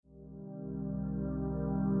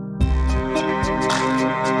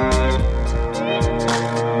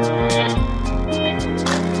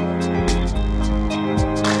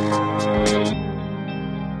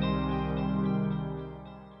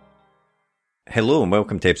Hello and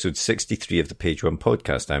welcome to episode 63 of the Page One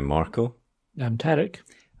podcast. I'm Marco. I'm Tarek.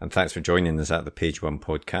 And thanks for joining us at the Page One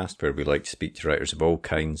podcast, where we like to speak to writers of all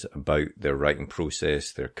kinds about their writing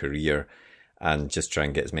process, their career, and just try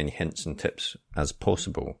and get as many hints and tips as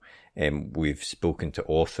possible. We've spoken to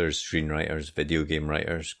authors, screenwriters, video game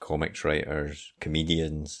writers, comics writers,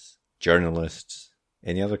 comedians, journalists,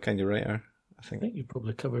 any other kind of writer. I think you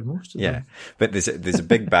probably covered most of them. Yeah, but there's a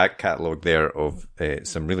big back catalogue there of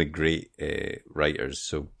some really great writers,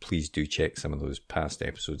 so please do check some of those past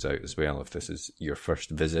episodes out as well if this is your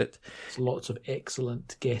first visit. There's lots of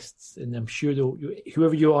excellent guests, and I'm sure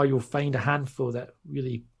whoever you are, you'll find a handful that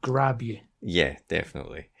really grab you. Yeah,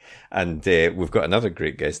 definitely. And we've got another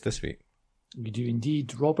great guest this week. We do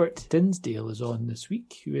indeed. Robert Dinsdale is on this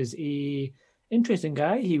week, who is a interesting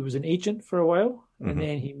guy. He was an agent for a while, and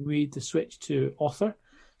then he made the switch to author.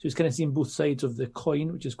 So he's kind of seen both sides of the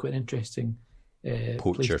coin, which is quite an interesting.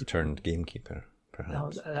 Poacher turned gamekeeper,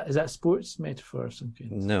 perhaps. Now, is that a sports metaphor or something?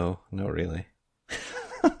 No, not really.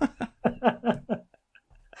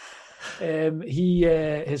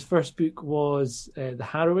 His first book was The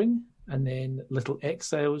Harrowing, and then Little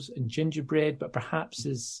Exiles and Gingerbread, but perhaps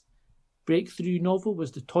his breakthrough novel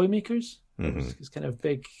was The Toymakers. It's kind of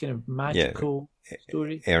big, kind of magical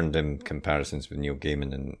story. Earned him comparisons with Neil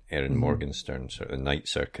Gaiman and Erin Morgenstern, sort of Night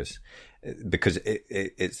Circus, because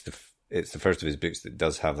it's the first of his books that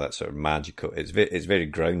does have that sort of magical. It's very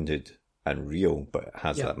grounded and real, but it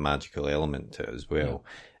has that magical element to it as well,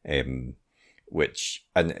 which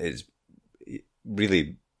is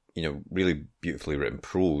really, really beautifully written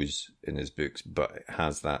prose in his books, but it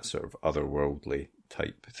has that sort of otherworldly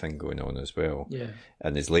type thing going on as well. Yeah.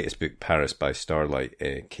 And his latest book, Paris by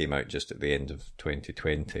Starlight, came out just at the end of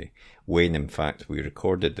 2020. When in fact we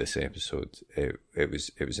recorded this episode, it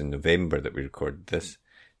was in November that we recorded this,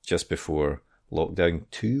 just before lockdown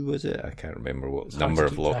 2, was it? I can't remember what number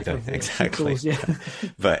of lockdown exactly.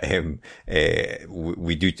 But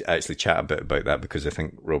we do actually chat a bit about that, because I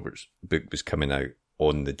think Robert's book was coming out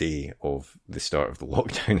on the day of the start of the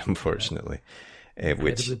lockdown, unfortunately.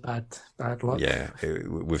 Which bad luck. Yeah,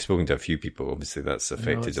 we've spoken to a few people. Obviously, that's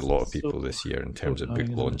affected a lot of people this year in terms of book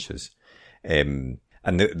launches. And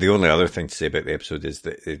the only other thing to say about the episode is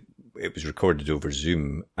that it was recorded over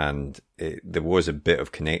Zoom, and there was a bit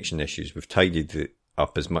of connection issues. We've tidied it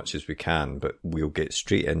up as much as we can, but we'll get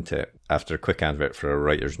straight into it after a quick advert for our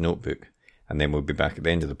writer's notebook, and then we'll be back at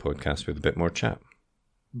the end of the podcast with a bit more chat.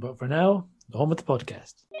 But for now, on with the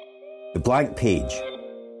podcast. The blank page.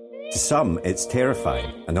 To some, it's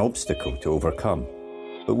terrifying, an obstacle to overcome.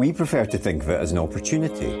 But we prefer to think of it as an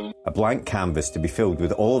opportunity, a blank canvas to be filled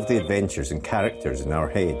with all of the adventures and characters in our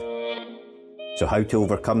head. So how to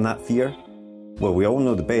overcome that fear? Well, we all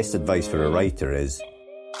know the best advice for a writer is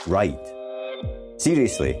write.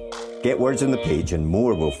 Seriously, get words on the page and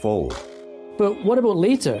more will follow. But what about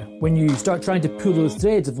later, when you start trying to pull those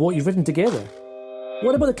threads of what you've written together?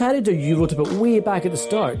 What about the character you wrote about way back at the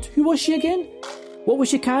start? Who was she again? What was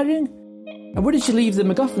she carrying? And where did she leave the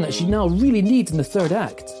MacGuffin that she now really needs in the third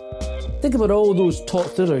act? Think about all those top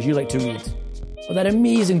thrillers you like to read, or that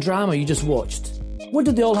amazing drama you just watched. What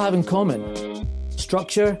did they all have in common?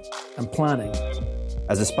 Structure and planning.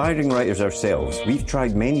 As aspiring writers ourselves, we've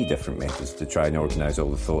tried many different methods to try and organise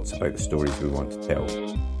all the thoughts about the stories we want to tell.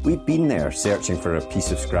 We've been there searching for a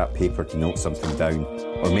piece of scrap paper to note something down,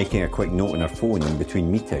 or making a quick note on our phone in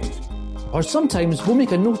between meetings. Or sometimes we'll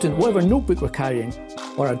make a note in whatever notebook we're carrying,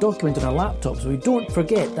 or a document on our laptop, so we don't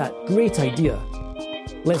forget that great idea.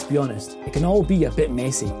 Let's be honest, it can all be a bit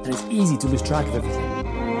messy, and it's easy to lose track of everything.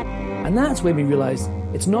 And that's when we realised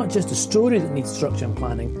it's not just a story that needs structure and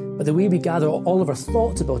planning, but the way we gather all of our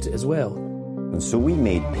thoughts about it as well. And so we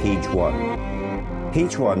made Page One.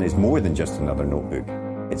 Page One is more than just another notebook.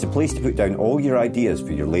 It's a place to put down all your ideas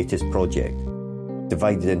for your latest project,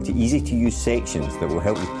 divided into easy-to-use sections that will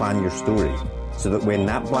help you plan your story, so that when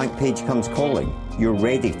that blank page comes calling, you're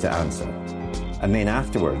ready to answer. And then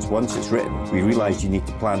afterwards, once it's written, we realised you need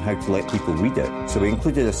to plan how to let people read it, so we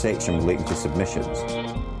included a section relating to submissions.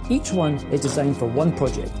 Each one is designed for one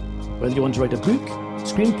project, whether you want to write a book,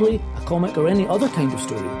 screenplay, a comic, or any other kind of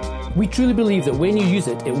story. We truly believe that when you use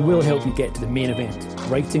it, it will help you get to the main event,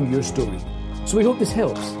 writing your story. So we hope this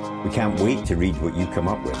helps. We can't wait to read what you come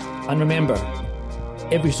up with. And remember,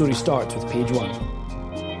 every story starts with page one.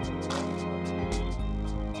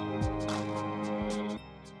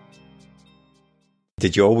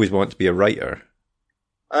 Did you always want to be a writer?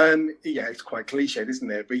 Yeah, it's quite cliched, isn't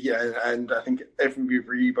it? But yeah, and I think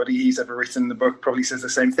everybody he's ever written the book probably says the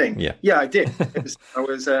same thing. Yeah, I did. I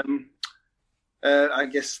was, I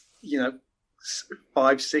guess,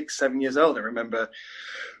 5, 6, 7 years old. I remember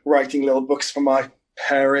writing little books for my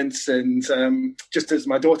parents, and just as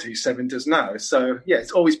my daughter, who's 7, does now. So yeah,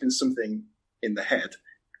 it's always been something in the head,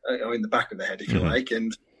 or in the back of the head, if you like,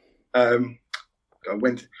 and.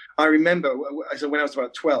 I remember, so when I was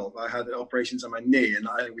about 12, I had operations on my knee, and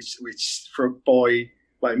which for a boy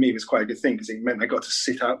like me was quite a good thing because it meant I got to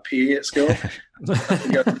sit out PE at school. I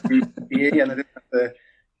go to PE, and I didn't have to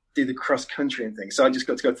do the cross country and things. So I just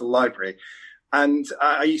got to go to the library, and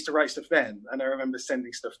I used to write stuff then. And I remember trying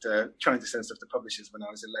to send stuff to publishers when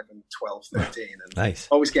I was 11, 12, 13, and nice.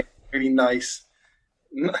 Always getting really nice.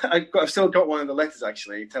 I've still got one of the letters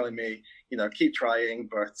actually telling me, keep trying,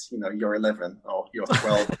 but you're 11 or you're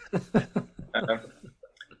 12. But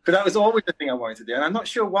that was always the thing I wanted to do, and I'm not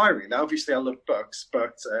sure why really. Obviously, I love books,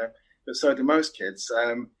 but so do most kids.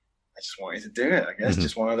 I just wanted to do it. I guess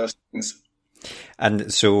just one of those things.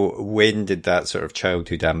 And so, when did that sort of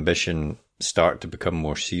childhood ambition start to become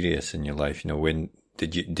more serious in your life? When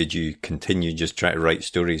did you continue just trying to write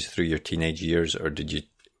stories through your teenage years, or did you?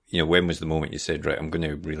 When was the moment you said, right, I'm going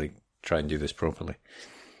to really try and do this properly?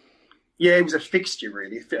 Yeah, it was a fixture,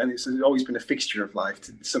 really. And it's always been a fixture of life,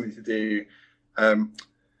 something to do. I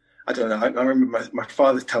don't know. I remember my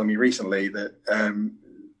father telling me recently that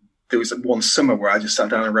there was one summer where I just sat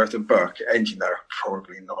down and wrote a book. And,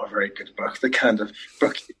 probably not a very good book, the kind of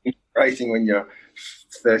book you're writing when you're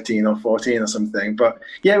 13 or 14 or something. But,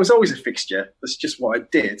 yeah, it was always a fixture. That's just what I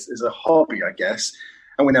did as a hobby, I guess.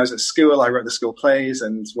 And when I was at school, I wrote the school plays,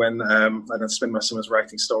 and when I'd spend my summers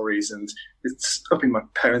writing stories, and it's up in my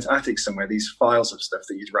parents' attic somewhere, these files of stuff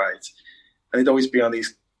that you'd write. And it'd always be on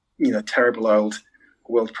these, terrible old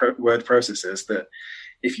word processors that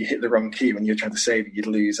if you hit the wrong key when you're trying to save it, you'd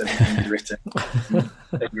lose everything you'd written.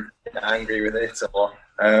 And you'd get angry with it.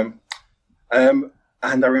 And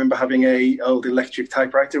I remember having a old electric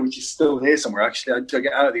typewriter, which is still here somewhere. Actually, I dug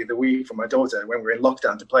it out the other week from my daughter when we were in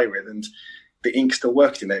lockdown to play with, and the ink still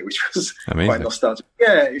worked in it, which was amazing. Quite nostalgic.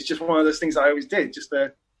 Yeah, it's just one of those things I always did, just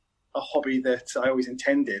a hobby that I always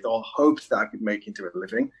intended or hoped that I could make into a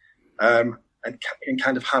living, and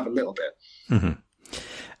kind of have a little bit. Mm-hmm.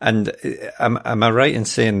 And am I right in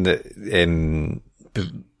saying that,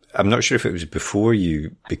 I'm not sure if it was before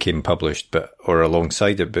you became published or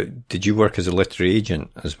alongside it, but did you work as a literary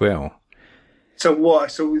agent as well? So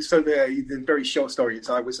the very short story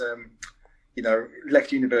is I was...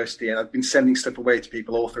 left university, and I'd been sending stuff away to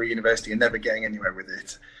people all through university and never getting anywhere with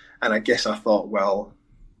it. And I guess I thought, well,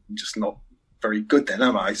 I'm just not very good then,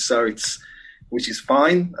 am I? Which is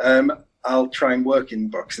fine. I'll try and work in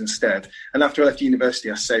books instead. And after I left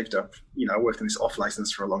university, I saved up, I worked in this off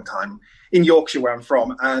license for a long time in Yorkshire, where I'm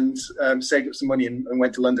from, and saved up some money and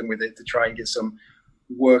went to London with it to try and get some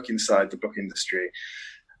work inside the book industry.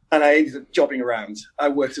 And I ended up jobbing around. I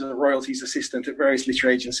worked as a royalties assistant at various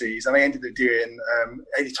literary agencies, and I ended up doing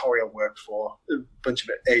editorial work for a bunch of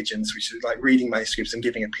agents, which is like reading manuscripts and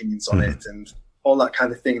giving opinions on it and all that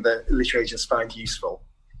kind of thing that literary agents find useful.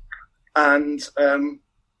 And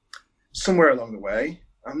somewhere along the way,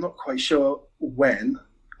 I'm not quite sure when,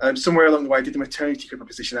 somewhere along the way I did a maternity cover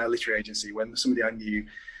position at a literary agency when somebody I knew,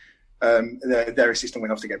 their assistant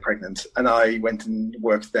went off to get pregnant, and I went and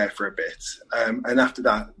worked there for a bit. And after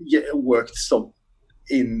that, worked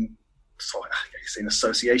in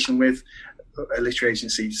association with a literary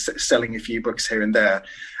agency, selling a few books here and there.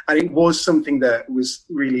 And it was something that was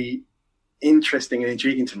really interesting and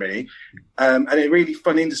intriguing to me, and a really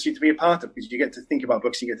fun industry to be a part of, because you get to think about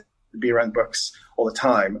books, you get to be around books all the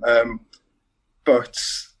time. But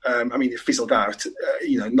it fizzled out,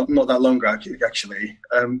 not that long ago, actually.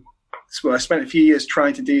 So I spent a few years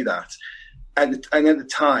trying to do that. And at the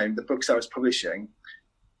time, the books I was publishing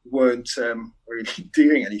weren't really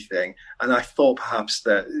doing anything. And I thought perhaps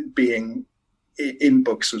that being in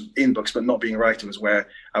books, but not being a writer was where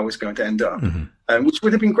I was going to end up, which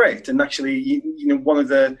would have been great. And actually, one of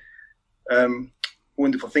the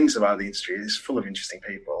wonderful things about the industry is full of interesting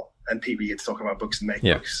people, and people get to talk about books and make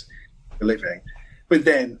books for a living. But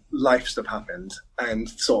then life stuff happened, and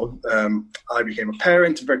sort of I became a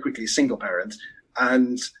parent, very quickly a single parent,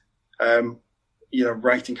 and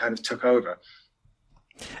writing kind of took over.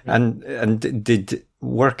 And did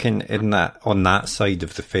working on that side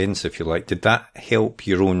of the fence, if you like, did that help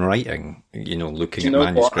your own writing? Looking at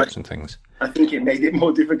manuscripts and things. I think it made it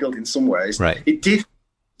more difficult in some ways. Right. It did.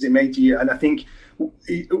 It made you, and I think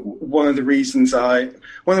one of the reasons I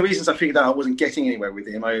figured out I wasn't getting anywhere with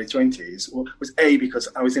it in my early 20s was because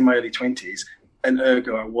I was in my early 20s and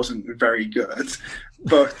ergo I wasn't very good.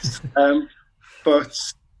 But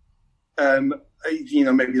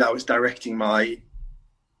maybe that was directing my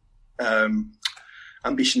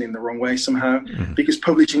ambition in the wrong way somehow, because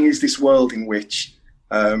publishing is this world in which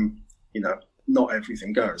not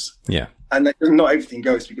everything goes. Yeah, and not everything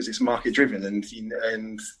goes because it's market driven,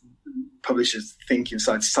 and publishers think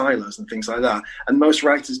inside silos and things like that. And most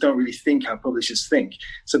writers don't really think how publishers think.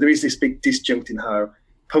 So there is this big disjunct in how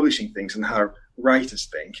publishing thinks and how writers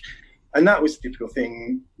think. And that was a difficult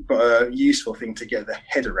thing, but a useful thing to get the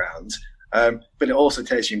head around. But it also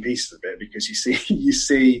tears you in pieces a bit, because you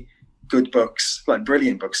see good books, like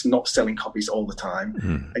brilliant books, not selling copies all the time.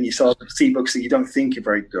 And you see books that you don't think are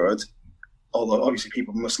very good, although obviously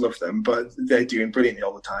people must love them, but they're doing brilliantly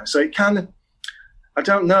all the time. So it I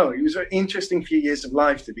don't know. It was an interesting few years of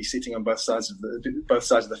life to be sitting on both sides of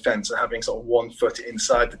the fence and having sort of 1 foot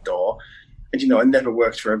inside the door. And I never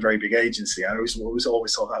worked for a very big agency. I was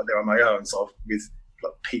always sort of out there on my own, sort of with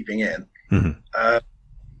peeping in.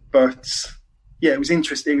 But yeah, it was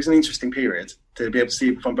interesting. It was an interesting period to be able to see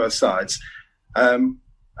it from both sides, and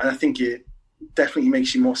I think it definitely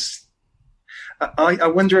makes you more. I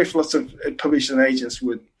wonder if lots of publishers and agents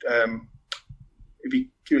would it'd be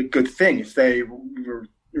a good thing if they were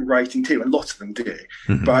writing too, and lots of them do.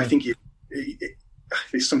 But I think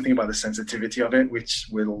there's something about the sensitivity of it which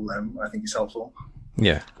will, I think, is helpful.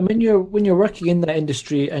 Yeah. When you're working in that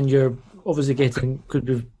industry and you're obviously could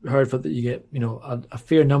be heard that you get a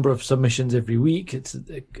fair number of submissions every week. It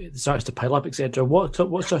starts to pile up, etc. What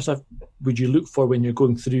sort of stuff would you look for when you're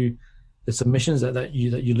going through the submissions that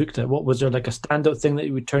you looked at? What was there, like a standout thing that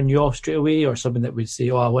would turn you off straight away, or something that would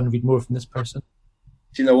say, "Oh, I want to read more from this person"?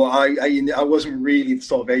 Do you know what? I wasn't really the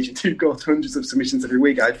sort of agent who got hundreds of submissions every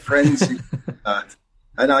week. I had friends who did that,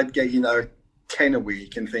 and I'd get 10 a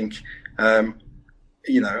week and think.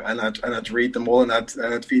 And I'd read them all and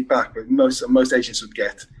I'd feedback. But most agents would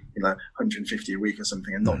get 150 a week or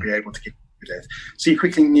something and not be able to keep with it. So you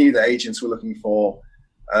quickly knew that agents were looking for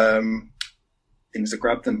things that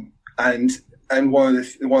grabbed them. And one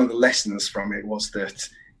of the lessons from it was that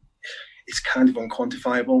it's kind of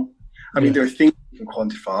unquantifiable. I mean, there are things you can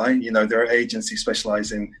quantify. There are agents who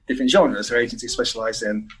specialize in different genres. There are agents who specialize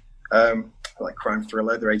in like crime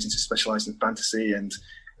thriller. There are agents who specialize in fantasy, and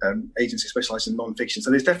agents who specialize in non-fiction. So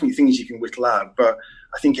there's definitely things you can whittle out, but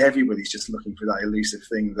I think everybody's just looking for that elusive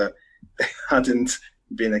thing that they hadn't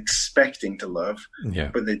been expecting to love,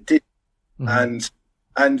 but they did. And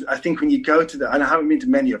I think when you go to and I haven't been to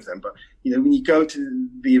many of them, but when you go to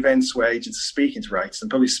the events where agents are speaking to writers and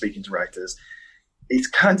publishers speaking to writers, it's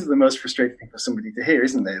kind of the most frustrating thing for somebody to hear,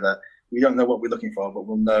 isn't it? That we don't know what we're looking for, but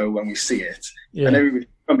we'll know when we see it. And everybody's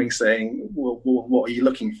coming saying, well, what are you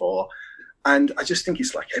looking for? And I just think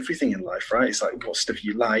it's like everything in life, right? It's like what stuff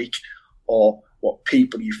you like, or what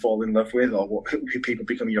people you fall in love with, or who people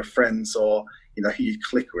become your friends, or who you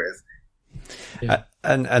click with. Yeah.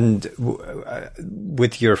 And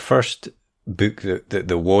with your first book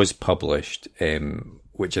that was published,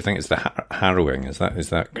 which I think is the Harrowing, is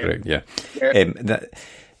that correct? Yeah.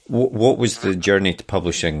 What was the journey to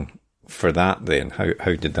publishing for that then?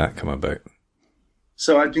 How did that come about?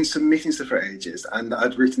 So I'd been submitting stuff for ages, and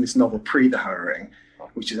I'd written this novel pre The Harrowing,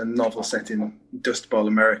 which is a novel set in Dust Bowl,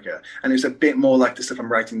 America. And it was a bit more like the stuff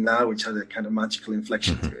I'm writing now, which had a kind of magical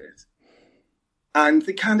inflection to it. And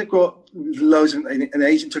they kind of got loads of, an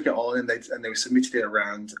agent took it on and they submitted it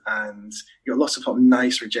around, and you got lots of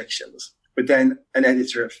nice rejections. But then an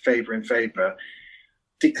editor at Faber and Faber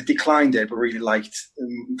declined it, but really liked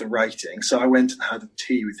the writing. So I went and had a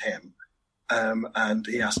tea with him, and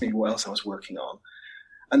he asked me what else I was working on.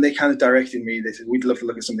 And they kind of directed me. They said, we'd love to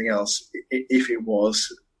look at something else if it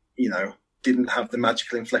was, didn't have the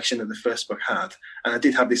magical inflection that the first book had. And I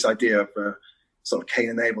did have this idea of a sort of Cain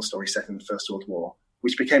and Abel story set in the First World War,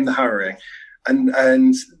 which became The Harrowing.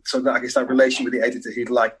 And so that, I guess that relation with the editor who'd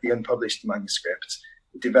liked the unpublished manuscript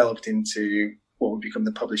developed into what would become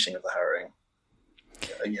the publishing of The Harrowing,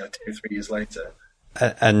 2 or 3 years later.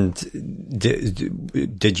 And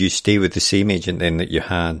did you stay with the same agent then that you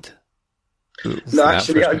had? No,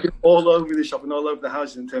 actually, I've been all over the shop and all over the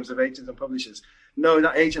houses in terms of agents and publishers. No,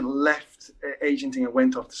 that agent left agenting and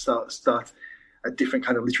went off to start a different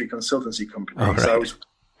kind of literary consultancy company. Oh, right. So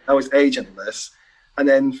I was agentless. And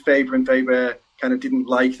then Faber and Faber kind of didn't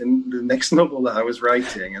like the next novel that I was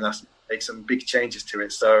writing, and asked me to make some big changes to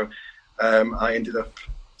it. So I ended up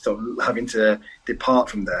sort of having to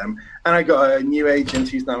depart from them. And I got a new agent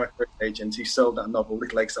who's now my first agent, who sold that novel,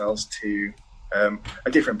 Little Exiles, to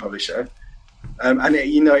a different publisher. And it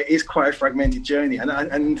is quite a fragmented journey,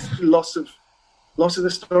 and lots of lots of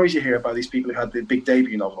the stories you hear about these people who had the big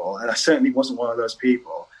debut novel, and I certainly wasn't one of those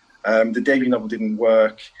people. The debut novel didn't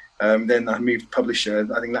work. Then I moved publisher.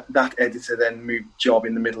 I think that editor then moved job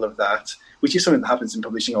in the middle of that, which is something that happens in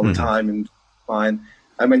publishing all the time, and fine.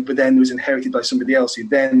 But then it was inherited by somebody else who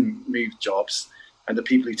then moved jobs, and the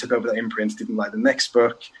people who took over that imprint didn't like the next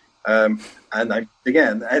book. And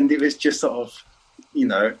it was just sort of,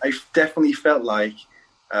 I definitely felt like,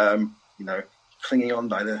 clinging on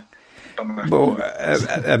by my. Well,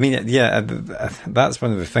 I mean, yeah, that's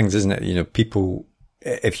one of the things, isn't it? People,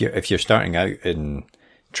 if you're starting out in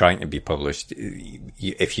trying to be published,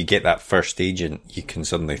 if you get that first agent, you can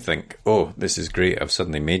suddenly think, oh, this is great, I've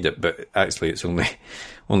suddenly made it. But actually, it's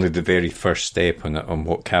only the very first step on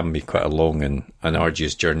what can be quite a long and an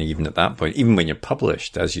arduous journey, even at that point. Even when you're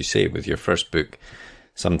published, as you say, with your first book,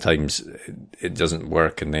 sometimes it doesn't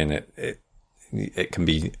work, and then it can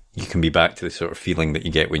be, you can be back to the sort of feeling that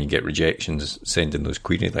you get when you get rejections, sending those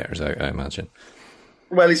query letters out, I imagine.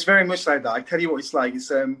 Well, it's very much like that. I tell you what it's like.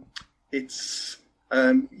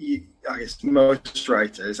 I guess most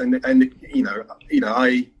writers, and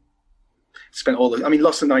I spent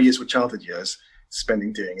lots of 9 years were childhood years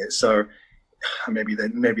spending doing it. So maybe they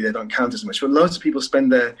don't count as much, but loads of people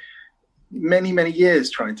spend their many, many years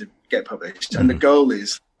trying to get published, and the goal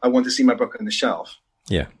is, I want to see my book on the shelf.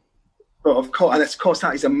 Yeah. But of course,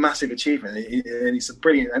 that is a massive achievement, and it's a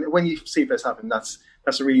brilliant. And when you see this happen, that's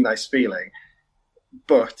a really nice feeling.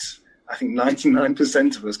 But I think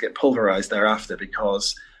 99% of us get pulverized thereafter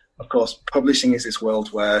because, of course, publishing is this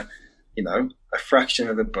world where, a fraction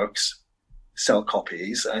of the books sell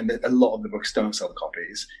copies, and a lot of the books don't sell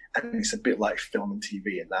copies. And it's a bit like film and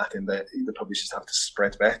TV in that, the publishers have to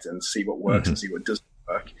spread bet and see what works and see what doesn't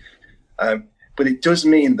work. But it does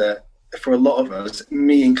mean that for a lot of us,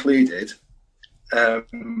 me included,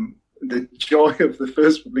 the joy of the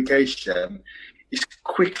first publication is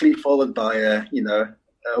quickly followed by a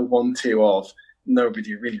 1-2 of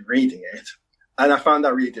nobody really reading it, and I found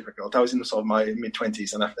that really difficult. I was in sort of my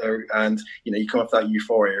mid-20s, and you come off that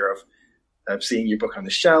euphoria of seeing your book on the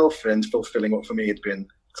shelf and fulfilling what for me had been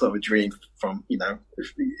sort of a dream from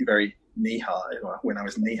very knee high, when I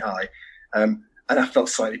was knee high, and I felt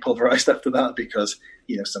slightly pulverized after that because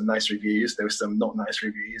some nice reviews, there were some not nice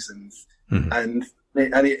reviews, and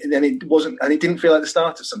it wasn't, and it didn't feel like the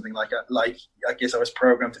start of something like I guess I was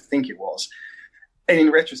programmed to think it was. And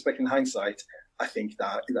in retrospect, in hindsight, I think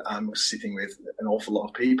that I was sitting with an awful lot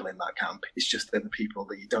of people in that camp. It's just they're the people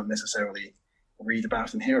that you don't necessarily read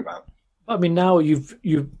about and hear about. I mean, now you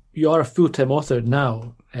are a full-time author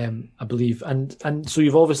now, I believe, and so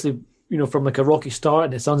you've obviously, from like a rocky start,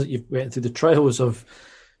 and it sounds like you've went through the trials of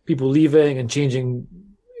people leaving and changing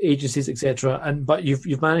agencies, etc. But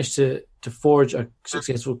you've managed to forge a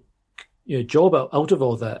successful job out of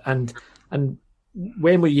all that, and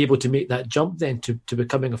when were you able to make that jump then to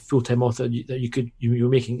becoming a full-time author that you were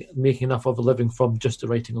making enough of a living from just the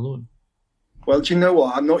writing alone? Well, do you know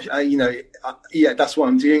what? I'm not. That's what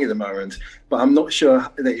I'm doing at the moment, but I'm not sure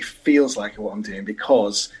that it feels like what I'm doing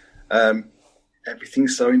because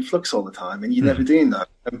everything's so in flux all the time, and you're never doing that.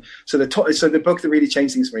 So the book that really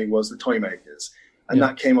changed things for me was The Toy Makers, and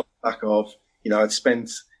that came off the back of I'd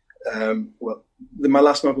spent my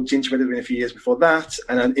last novel, Gingerbread, had been a few years before that,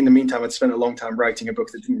 and in the meantime, I'd spent a long time writing a book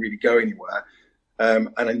that didn't really go anywhere, and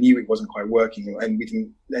I knew it wasn't quite working, and we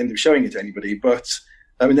didn't end up showing it to anybody. But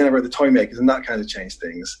and then I wrote The Toy Makers, and that kind of changed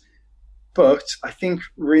things. But I think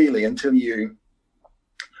really until the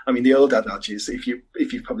old adage is if you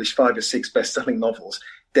publish 5 or 6 best-selling novels,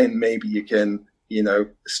 then maybe you can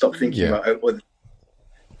stop thinking about it.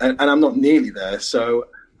 And I'm not nearly there. So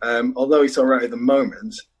although it's all right at the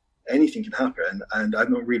moment, anything can happen, and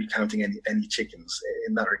I'm not really counting any chickens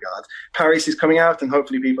in that regard. Paris is coming out, and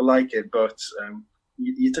hopefully people like it, but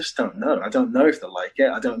you just don't know. I don't know if they'll like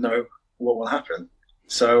it. I don't know what will happen.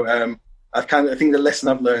 So I think the lesson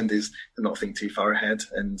I've learned is to not think too far ahead,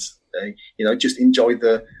 and just enjoy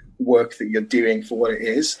the work that you're doing for what it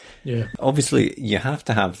is. Yeah, obviously you have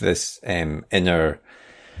to have this inner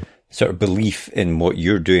sort of belief in what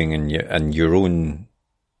you're doing and your own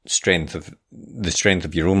strength of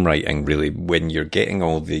your own writing, really, when you're getting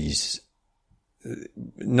all these,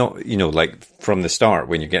 not, like from the start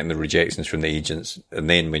when you're getting the rejections from the agents, and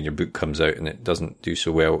then when your book comes out and it doesn't do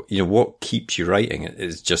so well, what keeps you writing it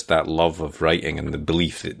is just that love of writing and the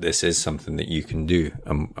belief that this is something that you can do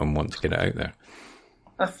and want to get it out there.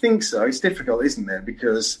 I think so. It's difficult, isn't it?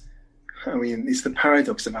 Because, it's the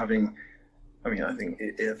paradox of having, I think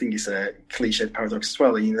it's a cliched paradox as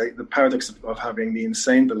well. The paradox of having the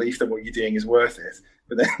insane belief that what you're doing is worth it,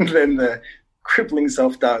 but then the crippling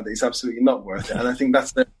self-doubt that it's absolutely not worth it. And I think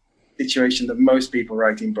that's situation that most people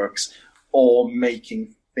writing books or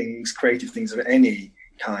making things, creative things of any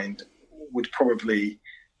kind, would probably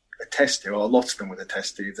attest to, or lots of them would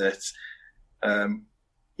attest to, that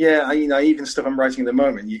even stuff I'm writing at the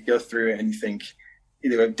moment, you go through it and you think,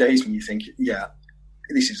 there are days when you think, yeah,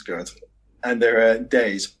 this is good, and there are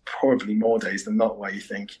days, probably more days than not, where you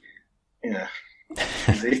think,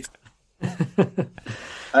 is it?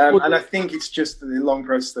 And I think it's just the long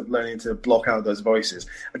process of learning to block out those voices.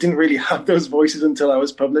 I didn't really have those voices until I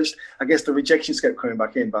was published. I guess the rejections kept coming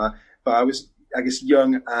back in, but I was, I guess,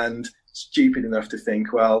 young and stupid enough to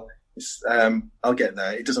think, well, I'll get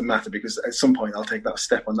there. It doesn't matter, because at some point I'll take that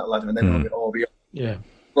step on that ladder, and then it'll all be. Yeah.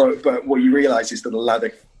 But what you realise is that the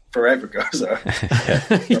ladder forever goes up.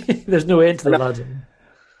 There's no end to the ladder.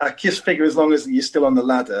 I just figure as long as you're still on the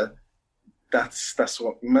ladder, that's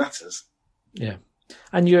what matters. Yeah.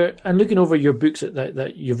 And looking over your books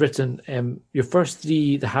that you've written, your first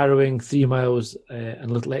three, The Harrowing, 3 Miles, and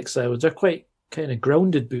Little Exiles, they're quite kind of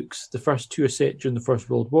grounded books. The first two are set during the First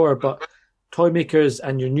World War, but Toymakers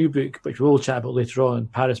and your new book, which we'll chat about later on,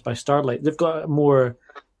 Paris by Starlight, they've got a more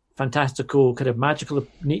fantastical, kind of magical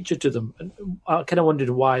nature to them. And I kind of wondered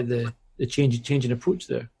why the change in approach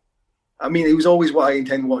there. I mean, it was always what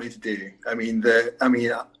I wanted to do.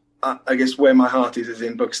 I guess where my heart is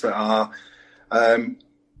in books that are,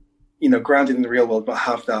 grounded in the real world, but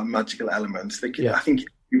have that magical element. I think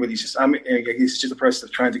everybody's just, it's just a process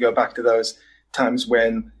of trying to go back to those times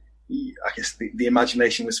when, I guess, the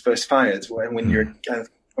imagination was first fired. When you're,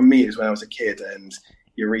 for me, it was when I was a kid, and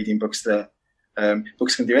you're reading books that,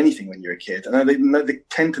 books can do anything when you're a kid. And they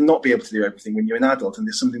tend to not be able to do everything when you're an adult, and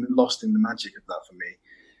there's something lost in the magic of that for me.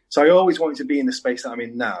 So I always wanted to be in the space that I'm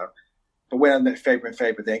in now. But when I met Faber and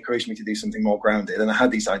Faber, they encouraged me to do something more grounded, and I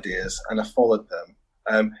had these ideas and I followed them.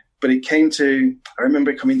 But it came to, I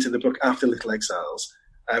remember coming to the book after Little Exiles.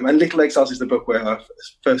 And Little Exiles is the book where I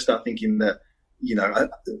first start thinking that,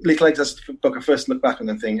 Little Exiles is the book I first look back on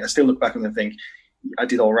and think, I still look back on and think, I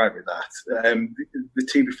did all right with that. The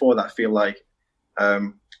two before that feel like, I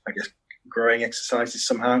guess, growing exercises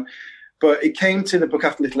somehow. But it came to the book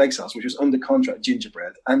after Little Exiles, which was under contract,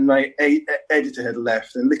 Gingerbread, and my editor had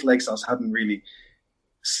left, and Little Exiles hadn't really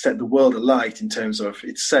set the world alight in terms of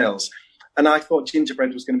its sales. And I thought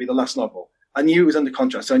Gingerbread was going to be the last novel. I knew it was under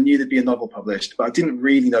contract, so I knew there'd be a novel published, but I didn't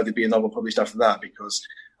really know there'd be a novel published after that, because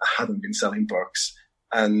I hadn't been selling books,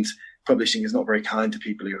 and publishing is not very kind to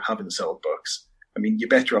people who haven't sold books. I mean, you're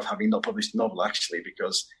better off having not published a novel, actually,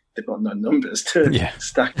 because they've got no numbers to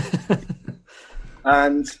stack.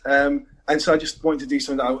 And so I just wanted to do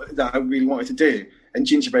something that I really wanted to do. And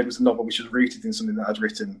Gingerbread was a novel which was rooted in something that I'd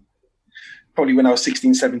written probably when I was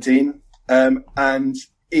 16, 17. And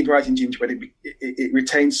in writing Gingerbread, it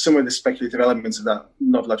retains some of the speculative elements of that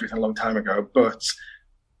novel I'd written a long time ago, but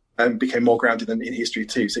became more grounded in history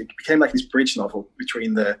too. So it became like this bridge novel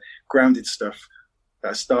between the grounded stuff that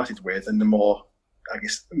I started with and the more, I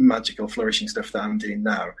guess, magical, flourishing stuff that I'm doing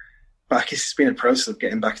now. But I guess it's been a process of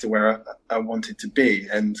getting back to where I wanted to be,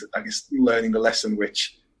 and I guess learning the lesson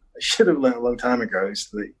which I should have learned a long time ago, is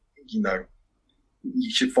that,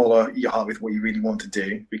 you should follow your heart with what you really want to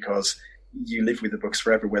do, because you live with the books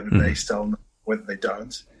forever, whether they sell, whether they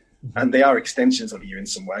don't. And they are extensions of you in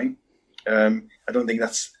some way. I don't think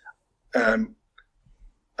that's, I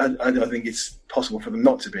don't think it's possible for them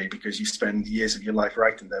not to be, because you spend years of your life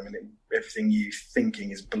writing them, and everything you're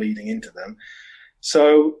thinking is bleeding into them.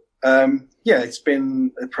 So, it's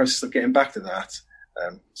been a process of getting back to that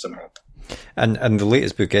somehow. And the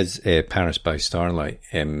latest book is Paris by Starlight,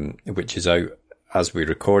 which is out as we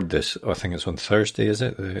record this. I think it's on Thursday, is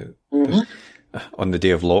it? On the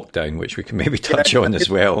day of lockdown, which we can maybe touch on as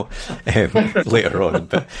well later on.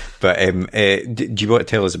 But do you want to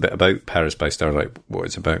tell us a bit about Paris by Starlight, what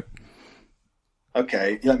it's about?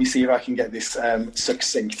 Okay, let me see if I can get this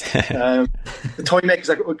succinct. The Toymakers,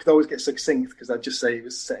 I could always get succinct, because I'd just say it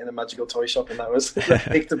was set in a magical toy shop, and that was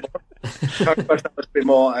that was a bit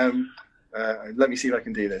more. Let me see if I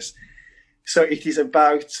can do this. So it is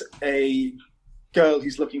about a girl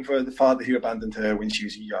who's looking for the father who abandoned her when she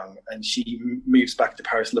was young, and she moves back to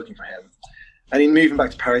Paris looking for him. And in moving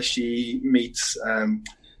back to Paris, she meets,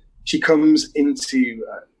 she comes into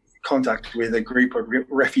contact with a group of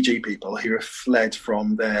refugee people who have fled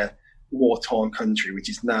from their war-torn country, which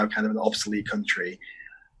is now kind of an obsolete country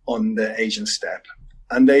on the Asian steppe.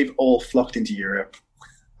 And they've all flocked into Europe.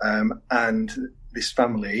 And this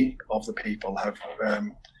family of the people have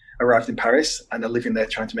arrived in Paris and are living there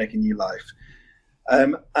trying to make a new life.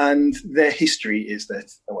 And their history is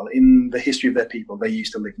that, in the history of their people, they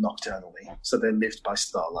used to live nocturnally. So they lived by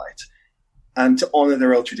starlight. And to honour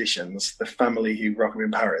their old traditions, the family who grew up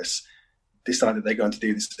in Paris decided they're going to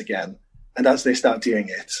do this again. And as they start doing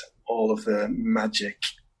it, all of the magic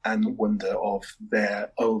and wonder of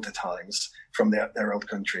their older times from their old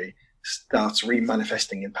country starts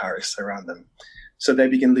re-manifesting in Paris around them. So they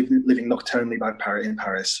begin living nocturnally in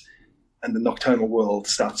Paris, and the nocturnal world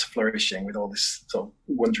starts flourishing with all this sort of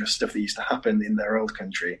wondrous stuff that used to happen in their old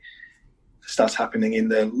country, starts happening in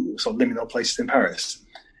the sort of liminal places in Paris.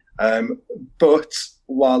 But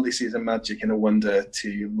while this is a magic and a wonder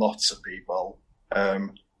to lots of people,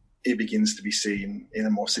 it begins to be seen in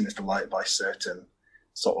a more sinister light by certain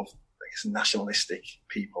sort of, I guess, nationalistic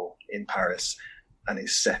people in Paris, and it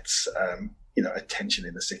sets a tension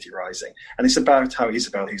in the city rising. And it's about how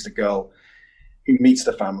Isabel, who's the girl who meets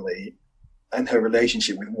the family, and her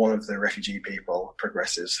relationship with one of the refugee people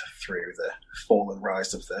progresses through the fall and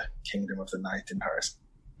rise of the kingdom of the night in Paris.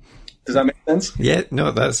 Does that make sense? Yeah,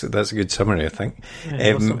 no, that's a good summary, I think.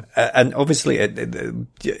 Yeah, awesome. And obviously,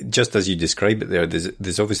 just as you describe it there,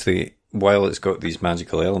 there's obviously, while it's got these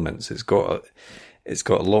magical elements, it's got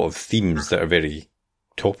a lot of themes that are very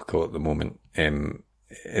topical at the moment in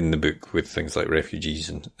the book, with things like refugees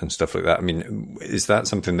and stuff like that. I mean, is that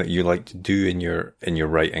something that you like to do in your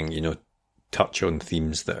writing? You know, touch on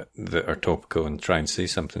themes that are topical and try and say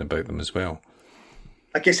something about them as well?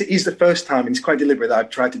 I guess it is the first time, and it's quite deliberate, that I've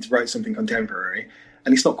tried to write something contemporary.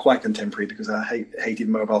 And it's not quite contemporary because I hated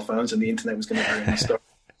mobile phones and the internet was going to ruin the story.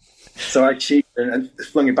 So I cheated and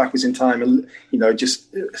flung it backwards in time, and a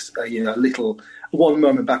little one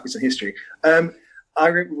moment backwards in history. Writing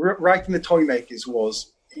The Toymakers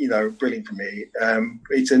was, brilliant for me.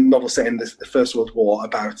 It's a novel set in the First World War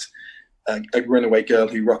about a runaway girl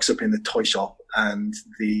who rocks up in the toy shop, and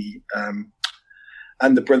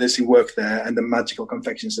the brothers who work there, and the magical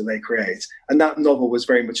confections that they create. And that novel was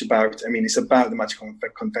very much about, it's about the magical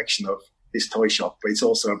confection of this toy shop, but it's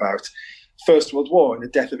also about First World War and the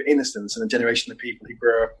death of innocence and a generation of people who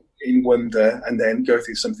grow up in wonder and then go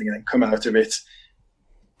through something and then come out of it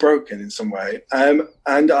broken in some way. And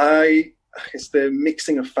it's the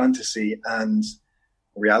mixing of fantasy and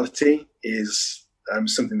reality is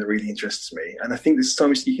something that really interests me. And I think there's so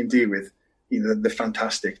much you can do with the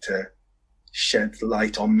fantastic to shed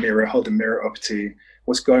light on, hold a mirror up to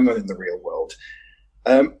what's going on in the real world.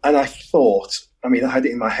 And I thought, I had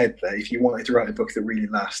it in my head that if you wanted to write a book that really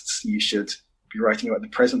lasts, you should be writing about the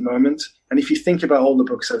present moment. And if you think about all the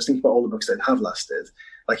books, I was thinking about all the books that have lasted.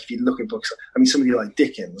 Like if you look at books, somebody like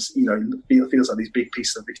Dickens, it feels like these big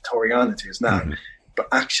pieces of Victoriana to us now, but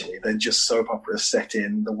actually they're just soap operas set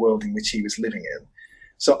in the world in which he was living in.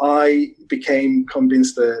 So I became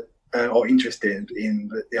convinced or interested in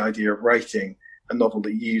the idea of writing a novel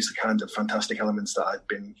that used the kind of fantastic elements that I'd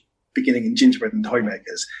been beginning in Gingerbread and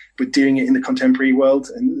Toymakers, but doing it in the contemporary world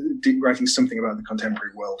and writing something about the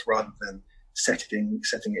contemporary world rather than setting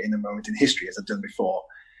it in a moment in history as I've done before.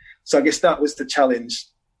 So I guess that was the challenge.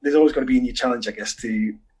 There's always got to be a new challenge, I guess,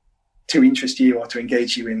 to interest you or to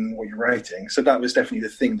engage you in what you're writing. So that was definitely the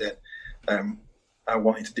thing that I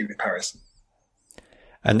wanted to do with Paris.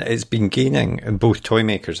 And it's been gaining, both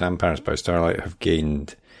Toymakers and Paris by Starlight have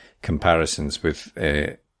gained comparisons with,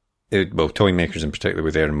 Toymakers in particular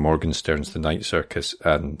with Erin Morgenstern's The Night Circus,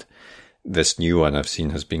 and this new one I've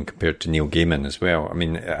seen has been compared to Neil Gaiman as well.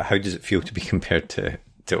 How does it feel to be compared to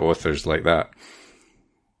authors like that?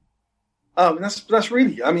 Oh, that's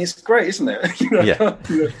really, it's great, isn't it? Yeah.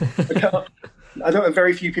 I don't.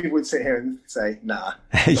 Very few people would sit here and say, "Nah."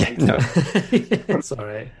 Yeah, no. It's all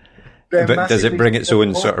right. But does it bring its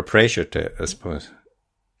own sort of pressure to it, I suppose?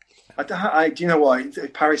 Do you know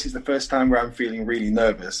what? Paris is the first time where I'm feeling really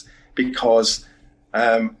nervous because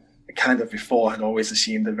kind of before I'd always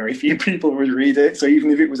assumed that very few people would read it. So even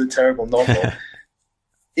if it was a terrible novel,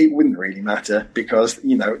 it wouldn't really matter because,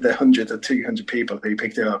 the 100 or 200 people who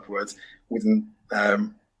picked it up I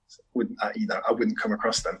wouldn't come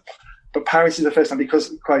across them. But Paris is the first time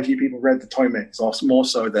because quite a few people read The Toymakers, or more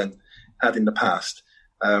so than had in the past.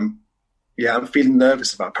 I'm feeling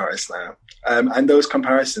nervous about Paris now. And those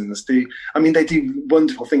comparisons they do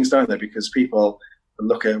wonderful things, don't they? Because people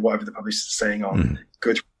look at whatever the publishers are saying on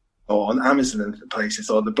Goodreads or on Amazon and places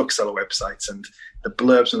or the bookseller websites and the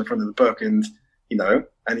blurbs on the front of the book and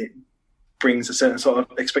it brings a certain sort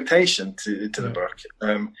of expectation to the book.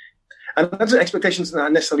 And those expectations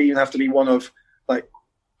don't necessarily even have to be one of,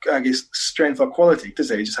 strength or quality, does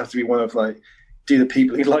it? It just have to be one of, do the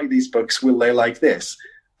people who like these books, will they like this?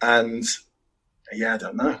 And, I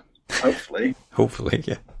don't know. Hopefully. Hopefully,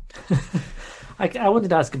 yeah. I wanted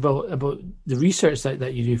to ask about the research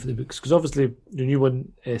that you do for the books, because obviously the new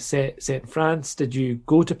one is set in France. Did you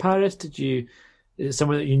go to Paris? Did you Is it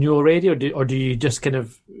somewhere that you know already, or do you just kind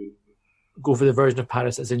of go for the version of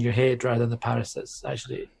Paris that's in your head rather than the Paris that's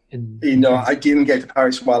actually in? I didn't get to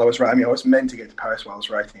Paris while I was writing. I mean, I was meant to get to Paris while I was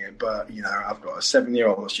writing it, but I've got a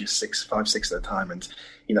 7-year-old. She's 5, 6 at the time, and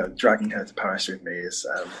dragging her to Paris with me is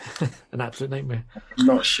an absolute nightmare. I'm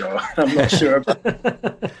not sure.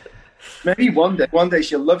 About maybe one day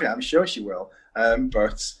she'll love it. I'm sure she will.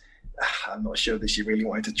 But I'm not sure that she really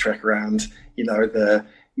wanted to trek around, the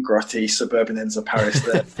grotty suburban ends of Paris.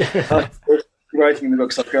 Writing in the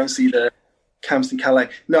books, I'll go and see the camps in Calais.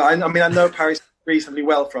 No, I mean, I know Paris reasonably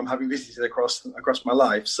well from having visited across my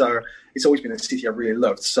life. So it's always been a city I've really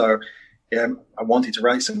loved. So I wanted to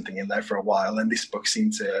write something in there for a while, and this book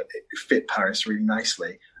seemed to fit Paris really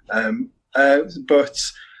nicely. But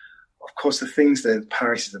of course, the things that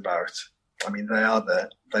Paris is about, I mean, they are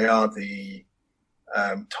the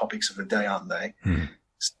topics of the day, aren't they? Mm.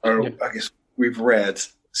 So yep. I guess we've read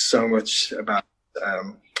so much about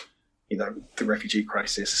the refugee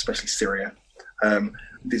crisis, especially Syria.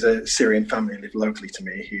 There's a Syrian family who live locally to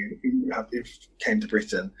me who came to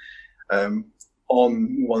Britain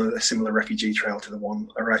on one of a similar refugee trail to the one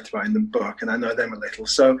I write about in the book, and I know them a little.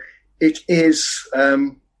 So it is,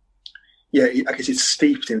 I guess it's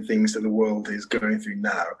steeped in things that the world is going through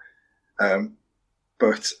now.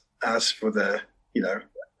 But as for the,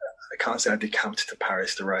 I can't say I decamped to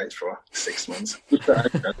Paris to write for 6 months.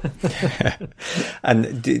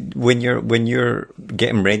 And when you're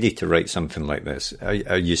getting ready to write something like this,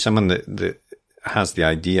 are you someone that has the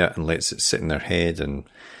idea and lets it sit in their head and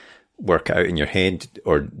work it out in your head,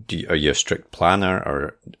 or are you a strict planner,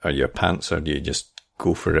 or are you a pantser? Do you just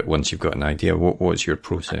go for it once you've got an idea? What's your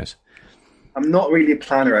process? I'm not really a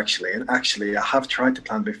planner, actually. And actually, I have tried to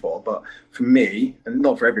plan before, but for me, and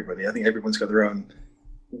not for everybody, I think everyone's got their own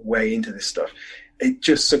way into this stuff. It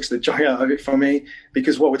just sucks the joy out of it for me,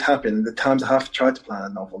 because what would happen, the times I have tried to plan a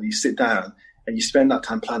novel, you sit down and you spend that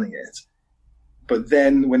time planning it. But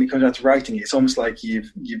then when it comes down to writing it, it's almost like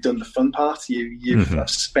you've done the fun part. You've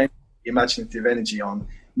spent imaginative energy on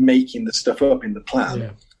making the stuff up in the plan.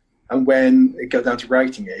 Yeah. And when it goes down to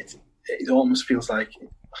writing it, it almost feels like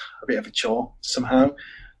a bit of a chore somehow.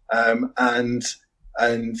 And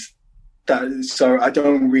that, so I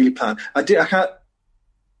don't really plan. I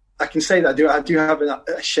can say that I do have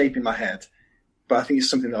a shape in my head, but I think it's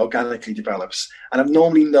something that organically develops. And I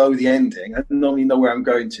normally know the ending. I normally know where I'm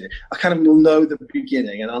going to. I kind of will know the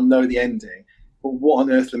beginning and I'll know the ending. But what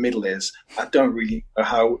on earth the middle is, I don't really know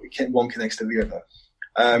how one connects to the other.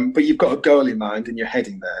 But you've got a goal in mind and you're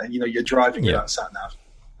heading there. You're driving without sat-nav.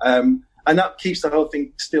 And that keeps the whole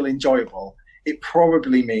thing still enjoyable. It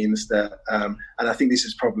probably means that, and I think this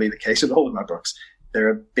is probably the case with all of my books, they're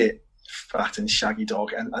a bit fat and shaggy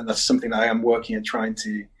dog, and that's something that I am working at trying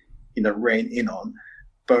to, rein in on.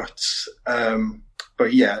 But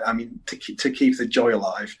yeah, I mean, to keep the joy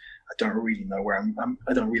alive, I don't really know where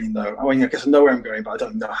I don't really know. I mean, I guess I know where I'm going, but I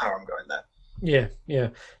don't know how I'm going there. Yeah.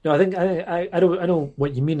 No, I think I know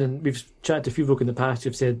what you mean, and we've chatted to a few folk in the past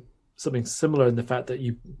who've said something similar in the fact that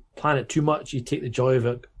you plan it too much, you take the joy of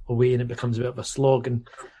it away, and it becomes a bit of a slog. And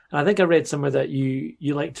I think I read somewhere that you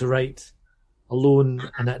like to write alone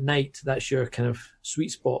and at night. That's your kind of sweet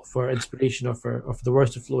spot for inspiration or for the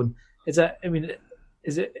words to flow. And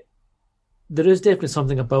there is definitely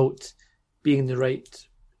something about being in the right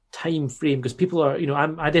time frame, because people are,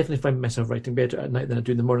 I definitely find myself writing better at night than I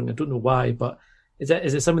do in the morning. I don't know why, but is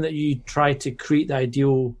it something that you try to create the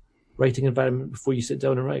ideal writing environment before you sit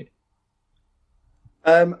down and write?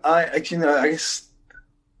 I guess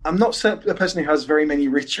I'm not a person who has very many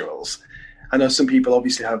rituals. I know some people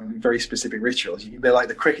obviously have very specific rituals. They're like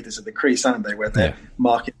the cricketers at the crease, aren't they? Where they're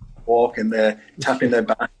marking the walk and they're tapping their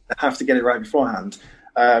back. They have to get it right beforehand.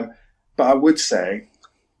 But I would say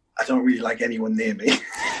I don't really like anyone near me.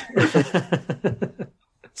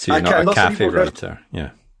 So you're not a cafe writer, yeah?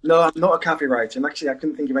 No, I'm not a cafe writer, and actually I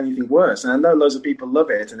couldn't think of anything worse. And I know loads of people love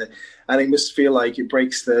it, and it must feel like it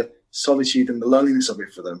breaks the solitude and the loneliness of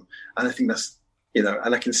it for them. And I think that's,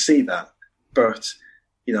 and I can see that. But,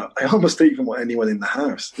 I almost don't even want anyone in the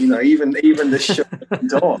house. Even the shut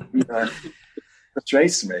door,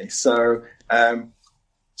 frustrates me. So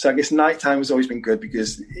I guess nighttime has always been good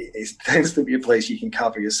because it tends to be a place you can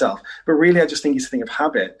cover yourself. But really, I just think it's a thing of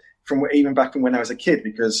habit from even back from when I was a kid,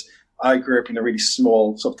 because I grew up in a really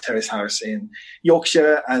small sort of terrace house in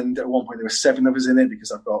Yorkshire, and at one point there were 7 of us in it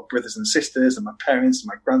because I've got brothers and sisters, and my parents and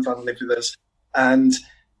my grandfather lived with us. And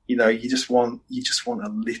you just want a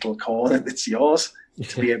little corner that's yours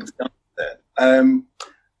to be able to do it.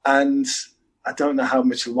 And I don't know how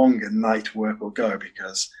much longer night work will go,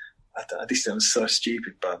 because this sounds so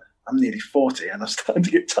stupid, but I'm nearly 40 and I'm starting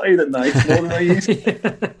to get tired at night more than I used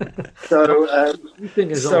to.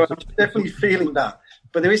 So I'm definitely feeling that.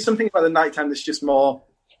 But there is something about the nighttime that's just more,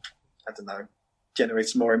 I don't know,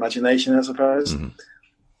 generates more imagination, I suppose.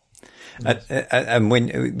 And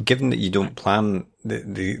when, given that you don't plan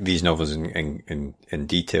these novels in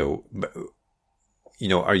detail, but, you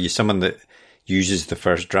know, are you someone that uses the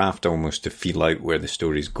first draft almost to feel out where the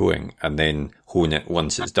story's going and then hone it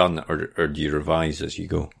once it's done, or do you revise as you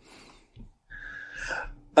go?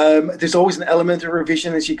 There's always an element of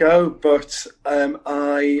revision as you go, but I'm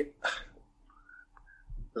a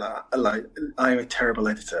terrible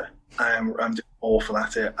editor. I'm just awful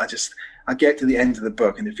at it. I get to the end of the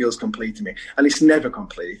book and it feels complete to me, and it's never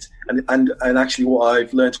complete. And actually, what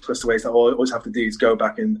I've learned across the way is that all I always have to do is go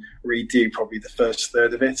back and redo probably the first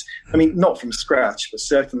third of it. I mean, not from scratch, but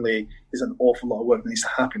certainly there's an awful lot of work that needs to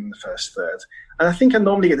happen in the first third. And I think I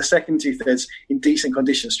normally get the second 2/3 in decent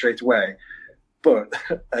condition straight away. But,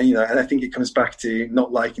 you know, and I think it comes back to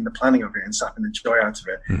not liking the planning of it and sapping the joy out of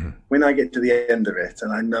it. Mm-hmm. When I get to the end of it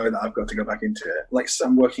and I know that I've got to go back into it, like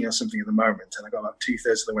I'm working on something at the moment and I got about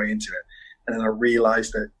 2/3 of the way into it. And then I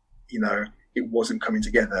realised that, you know, it wasn't coming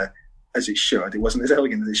together as it should. It wasn't as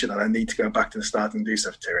elegant as it should. And I need to go back to the start and do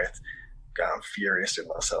stuff to it. God, I'm furious with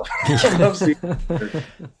myself.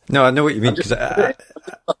 No, I know what you mean. I'm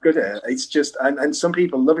not good at it. It's just, and some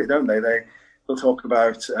people love it, don't they? They'll talk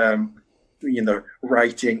about, you know,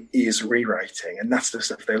 writing is rewriting, and that's the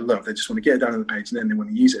stuff they love. They just want to get it down on the page and then they want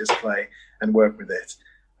to use it as a play and work with it.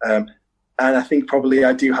 And I think probably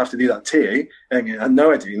I do have to do that too. I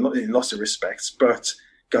know I do in lots of respects, but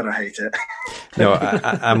God, I hate it. No,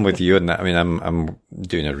 I'm with you on that. I mean, I'm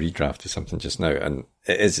doing a redraft of something just now, and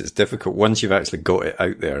it's difficult once you've actually got it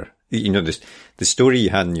out there. You know, the story you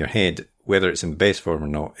had in your head, whether it's in best form or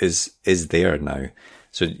not, is there now.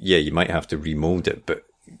 So yeah, you might have to remold it, but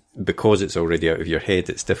because it's already out of your head,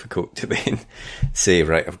 it's difficult to then say,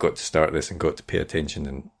 right, I've got to start this and got to pay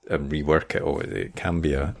attention and rework it. Or it can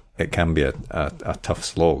be a tough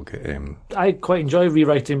slog. I quite enjoy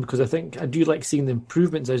rewriting because I think I do like seeing the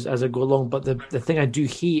improvements as I go along. But the thing I do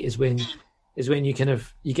hate is when you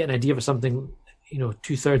you get an idea for something, you know,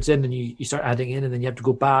 2/3 in, and you start adding in, and then you have to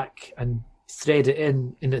go back and thread it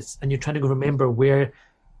in, and you're trying to go remember where.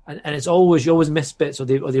 And it's always, you always miss bits, or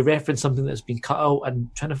they reference something that's been cut out,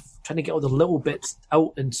 and trying to get all the little bits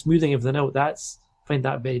out and smoothing everything out. I find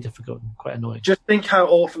that very difficult and quite annoying. Just think how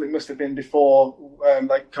awful it must have been before,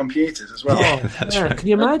 like computers as well. Yeah, that's right. Can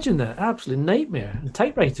you imagine that? Absolute nightmare. And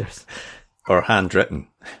typewriters, or handwritten,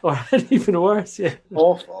 or even worse. Yeah,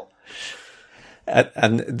 awful.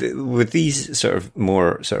 And with these sort of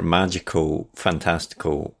more sort of magical,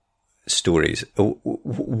 fantastical stories,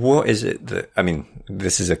 what is it that, I mean,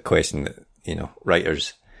 this is a question that, you know,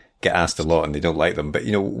 writers get asked a lot and they don't like them, but,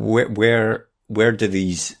 you know, where do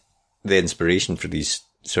the inspiration for these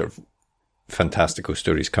sort of fantastical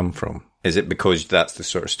stories come from? Is it because that's the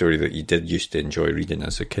sort of story that you did used to enjoy reading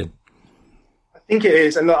as a kid? I think it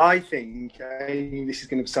is, and I think this is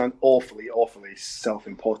going to sound awfully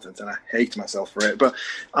self-important, and I hate myself for it, but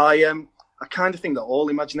I kind of think that all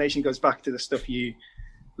imagination goes back to the stuff you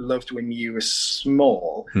loved when you were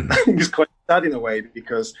small. I think it's quite sad in a way,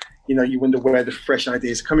 because, you know, you wonder where the fresh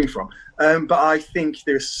ideas are coming from. But I think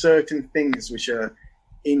there's certain things which are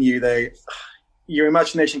in you. Your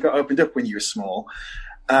imagination got opened up when you were small,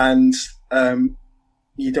 and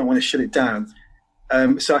you don't want to shut it down.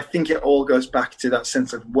 So I think it all goes back to that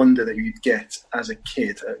sense of wonder that you'd get as a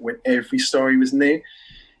kid when every story was new.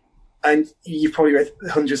 And you've probably read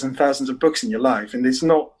hundreds and thousands of books in your life, and it's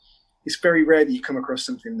very rare that you come across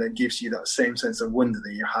something that gives you that same sense of wonder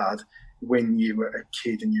that you had when you were a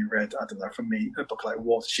kid and you read, I don't know, for me, a book like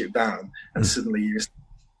Watership Down, and suddenly you're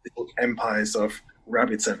little empires of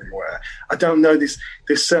rabbits everywhere. I don't know, there's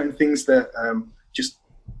certain things that just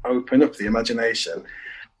open up the imagination.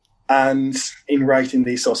 And in writing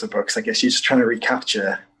these sorts of books, I guess you're just trying to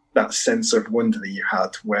recapture that sense of wonder that you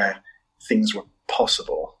had where things were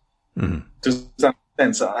possible. Mm-hmm. Does that make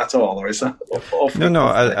sense at all, or is that off? No,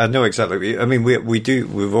 I know exactly. I mean,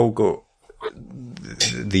 we've all got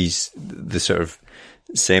the sort of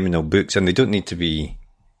seminal books, and they don't need to be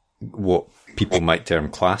what people might term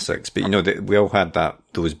classics, but, you know, we all had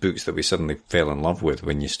those books that we suddenly fell in love with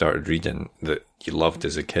when you started reading, that you loved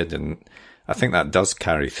as a kid, and I think that does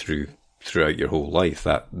carry throughout your whole life,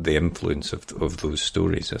 that the influence of those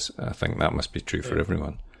stories. I think that must be true for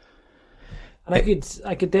everyone. And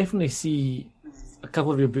I could definitely see a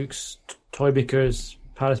couple of your books, Toybakers,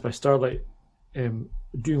 Paris by Starlight,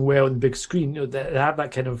 doing well on the big screen. You know, they have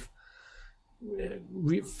that kind of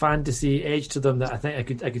fantasy edge to them that I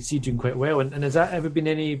think I could see doing quite well. And has that ever been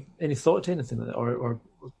any thought to anything like that, or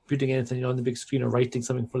putting anything on the big screen or writing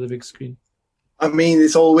something for the big screen? I mean,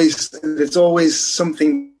 there's always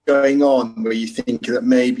something going on where you think that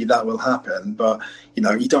maybe that will happen, but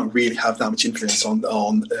you don't really have that much influence on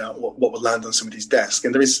what will land on somebody's desk.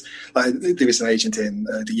 And there is an agent in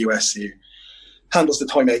the US who handles the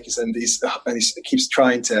toy makers, and he keeps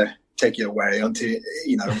trying to take you away onto,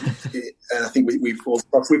 and I think we've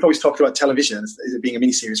always talked about television as it being a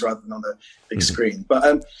miniseries rather than on the big screen.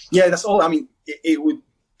 But that's all. I mean, it would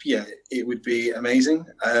be amazing.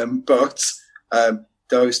 But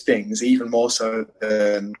those things, even more so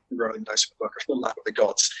than rolling dice with a book, are still lap of the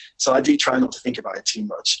gods. So I do try not to think about it too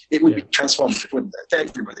much. It would be transformative, wouldn't it, to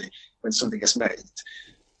everybody when something gets made?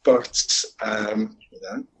 But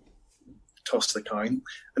toss the coin.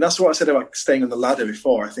 And that's what I said about staying on the ladder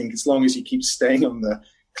before. I think as long as you keep cling on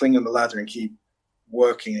the ladder and keep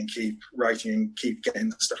working and keep writing and keep getting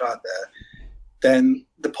the stuff out there, then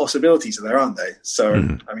the possibilities are there, aren't they? So,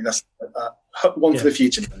 I mean, that's one for the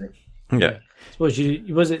future. Yeah. I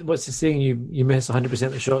suppose what's the saying? You miss 100%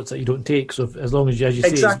 of the shots that you don't take. So as long as you,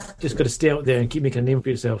 say, just got to stay out there and keep making a name for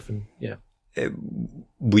yourself. And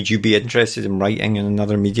would you be interested in writing in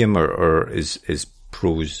another medium, or is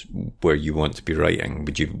prose where you want to be writing?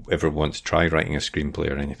 Would you ever want to try writing a screenplay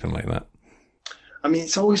or anything like that? I mean,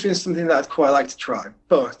 it's always been something that I'd quite like to try,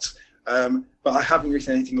 but I haven't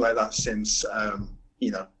written anything like that since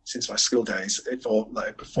since my school days for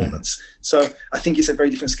like performance. So I think it's a very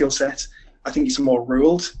different skill set. I think it's more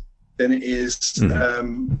ruled than it is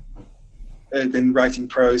than writing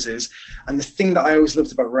prose is. And the thing that I always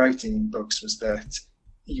loved about writing books was that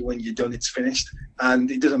when you're done, it's finished, and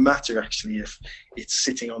it doesn't matter actually if it's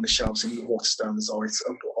sitting on the shelves in Waterstones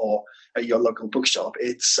or at your local bookshop.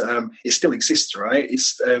 It still exists, right?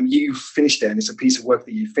 It's you've finished it, and it's a piece of work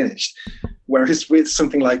that you've finished. Whereas with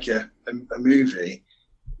something like a movie,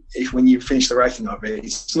 when you finish the writing of it,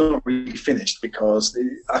 it's not really finished, because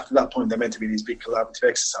after that point they're meant to be these big collaborative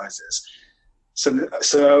exercises.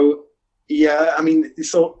 So yeah, I mean,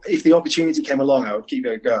 so if the opportunity came along, I would give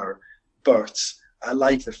it a go, but I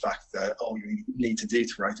like the fact that all you need to do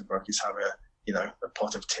to write a book is have a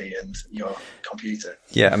pot of tea and your computer.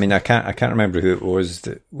 Yeah, I mean, I can't remember who it was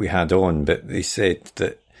that we had on, but they said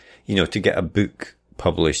that to get a book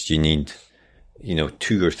published, you need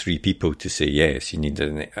 2 or 3 people to say yes. You need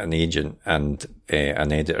an agent and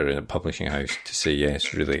an editor in a publishing house to say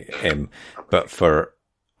yes, really. But for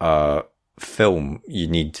a film, you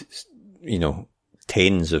need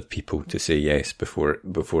tens of people to say yes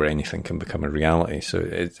before anything can become a reality. So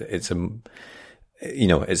it's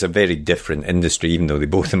a very different industry, even though they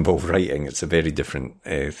both involve writing. It's a very different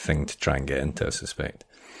thing to try and get into, I suspect.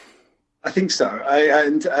 I think so.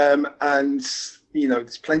 And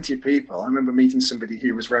there's plenty of people. I remember meeting somebody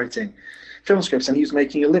who was writing film scripts, and he was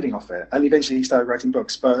making a living off it. And eventually he started writing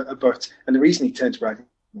books. But the reason he turned to writing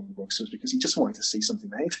books was because he just wanted to see something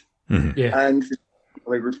made. Mm-hmm. Yeah. And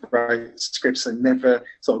they would write scripts and never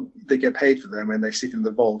they get paid for them, and they sit in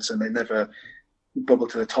the vaults and they never bubble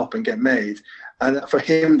to the top and get made. And for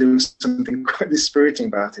him, there was something quite dispiriting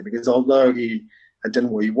about it, because although he had done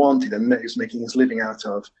what he wanted and he was making his living out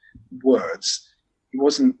of words, he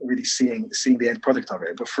wasn't really seeing the end product of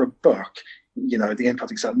it. But for a book, the end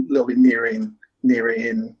product's a little bit nearer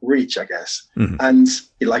in reach, I guess. Mm-hmm. And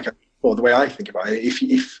the way I think about it,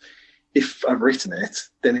 if I've written it,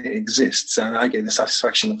 then it exists, and I get the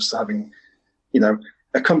satisfaction of having,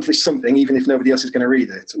 accomplished something, even if nobody else is going to read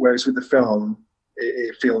it. Whereas with the film,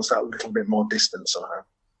 it feels that little bit more distant somehow.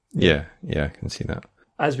 Yeah, I can see that.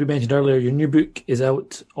 As we mentioned earlier, your new book is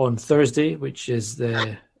out on Thursday, which is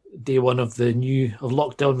the day one of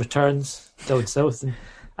lockdown returns down south,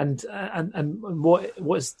 and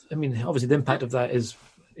what's obviously the impact of that is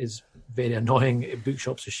very annoying.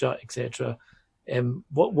 Bookshops are shut, etc.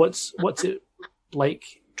 What's it like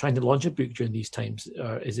trying to launch a book during these times?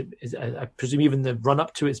 Or is it I presume even the run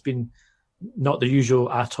up to it's been not the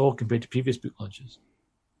usual at all compared to previous book launches?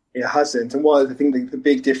 It hasn't, and I think the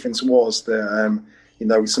big difference was that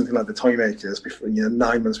with something like the Toy Makers, before 9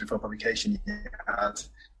 months before publication, you had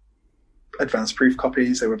advanced proof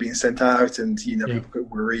copies that were being sent out, and people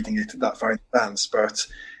were reading it that far in advance. But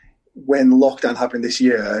when lockdown happened this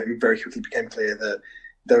year, it very quickly became clear that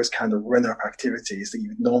those kind of run-up activities that you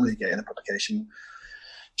would normally get in a publication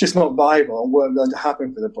just not viable and weren't going to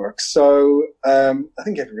happen for the book. So I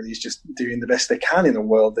think everybody's just doing the best they can in a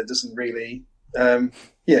world that doesn't really,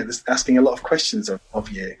 that's asking a lot of questions of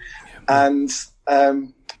you. And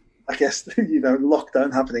I guess,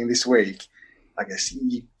 lockdown happening this week, I guess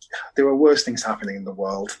there were worse things happening in the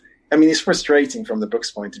world. I mean, it's frustrating from the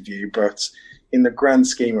book's point of view, but in the grand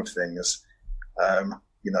scheme of things,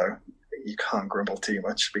 you know, you can't grumble too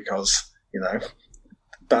much because, you know,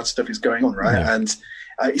 bad stuff is going on, right? Yeah. And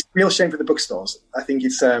it's a real shame for the bookstores. I think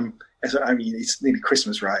it's nearly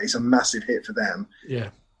Christmas, right? It's a massive hit for them. Yeah.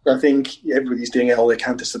 I think everybody's doing all they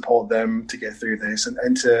can to support them to get through this,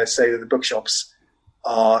 and to say that the bookshops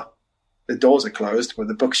the doors are closed, but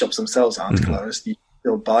the bookshops themselves aren't closed. You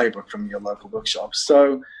still buy a book from your local bookshop.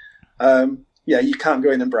 So, yeah, you can't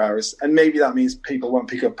go in and browse. And maybe that means people won't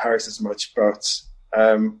pick up Paris as much, but,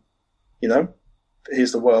 you know,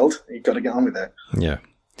 here's the world. You've got to get on with it. Yeah.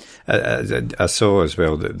 I saw as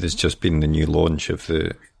well that there's just been the new launch of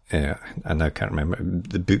the, I now can't remember,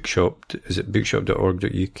 the bookshop, is it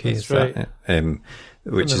bookshop.org.uk? That's right.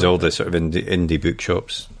 Which is all the sort of indie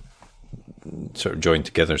bookshops sort of joined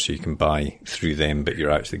together so you can buy through them, but you're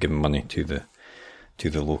actually giving money to the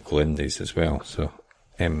local indies as well. So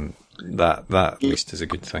that at least is a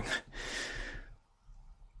good thing.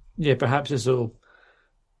 Yeah, perhaps this will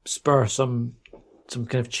spur some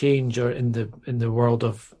kind of change or in the world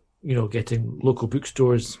of, you know, getting local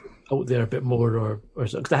bookstores out there a bit more, or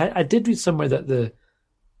so. 'Cause I did read somewhere that the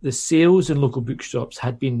sales in local bookshops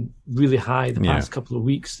had been really high the past couple of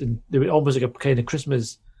weeks, and they were almost like a kind of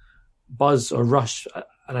Christmas buzz or rush.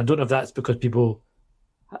 And I don't know if that's because people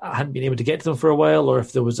hadn't been able to get to them for a while, or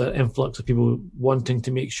if there was an influx of people wanting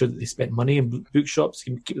to make sure that they spent money in bookshops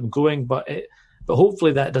to keep them going. But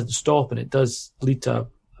hopefully that doesn't stop, and it does lead to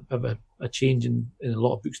a change in a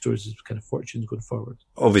lot of bookstores' kind of fortunes going forward.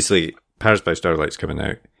 Obviously, Paris by Starlight's coming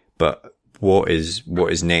out, but what is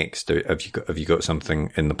next? Have you got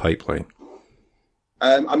something in the pipeline?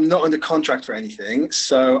 I'm not under contract for anything,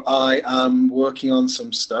 so I am working on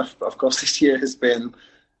some stuff. But of course, this year has been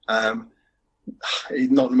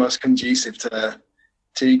not the most conducive to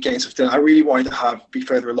getting stuff done. I really wanted to be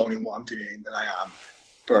further along in what I'm doing than I am,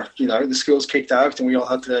 but you know, the school's kicked out, and we all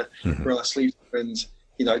had to roll our sleeves up and,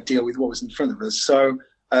 you know, deal with what was in front of us. So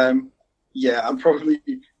yeah, I'm probably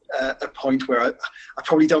at a point where I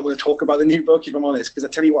probably don't want to talk about the new book, if I'm honest, because I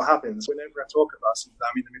tell you what happens whenever I talk about something that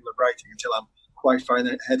I'm in the middle of writing until I'm quite far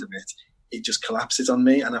ahead of it, it just collapses on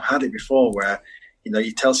me. And I've had it before where, you know,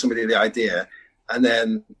 you tell somebody the idea, and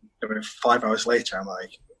then 5 hours later, I'm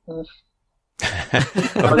like,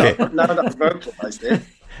 okay. now that I've vocalized it.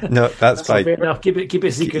 No, that's fine. Fair enough. Keep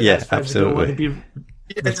it secret. Yeah, absolutely.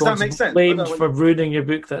 Does that make sense? Blamed for ruining your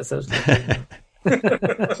book. That sounds like it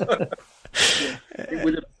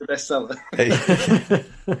would have been the bestseller.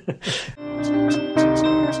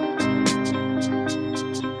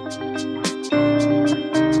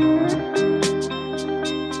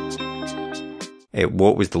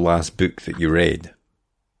 What was the last book that you read?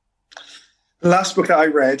 The last book that I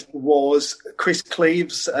read was Chris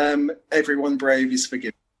Cleave's Everyone Brave is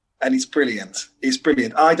Forgiven. And it's brilliant. It's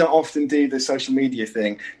brilliant. I don't often do the social media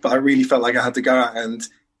thing, but I really felt like I had to go out and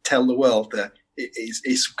tell the world that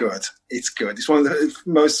it's good. It's good. It's one of the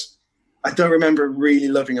most... I don't remember really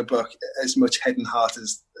loving a book as much head and heart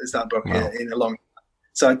as that book in a long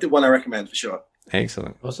time. So one I recommend for sure.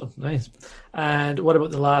 Excellent. Awesome. Nice. And what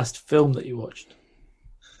about the last film that you watched?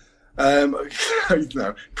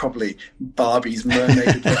 No, probably Barbie's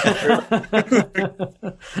Mermaid.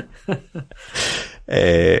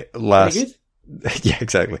 Yeah,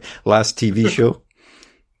 exactly. Last TV show?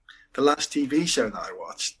 The last TV show that I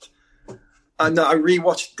watched? No, I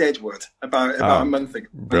rewatched Deadwood about a month ago.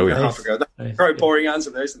 Brilliant. A half ago. That's a very boring answer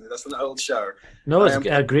though, isn't it? That's an old show. No, it's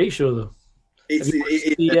a great show though. Have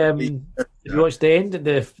you watched the end of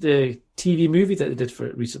the TV movie that they did for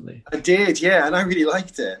it recently? I did, yeah, and I really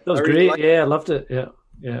liked it. That was great. Yeah, I loved it. Yeah.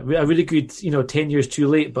 A really good, 10 years too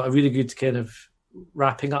late, but a really good kind of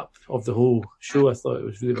wrapping up of the whole show. I thought it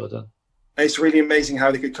was really well done. It's really amazing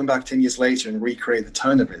how they could come back 10 years later and recreate the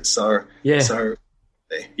tone of it. So it's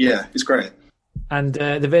great. And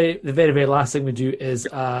the very, very last thing we do is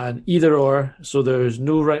an either or. So there's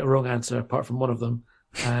no right or wrong answer apart from one of them.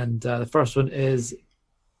 And the first one is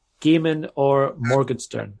Gaiman or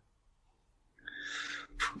Morgenstern.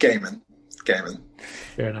 Gaiman.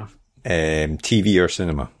 Fair enough. TV or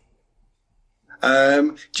cinema?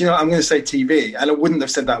 Do you know, I'm going to say TV, and I wouldn't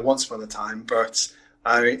have said that once upon a time, but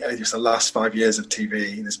just the last 5 years of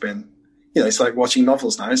TV has been, it's like watching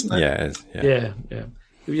novels now, isn't it? Yeah, it is. Yeah.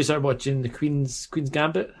 We just started watching the Queen's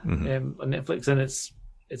Gambit on Netflix, and it's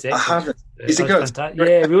excellent. I haven't. Is it good? Fantastic.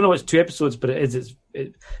 Yeah, we only watched 2 episodes, but it's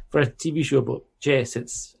for a TV show about chess.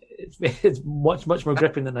 It's much more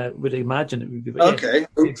gripping than I would imagine it would be. But okay,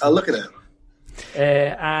 I'll look at it.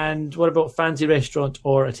 And what about fancy restaurant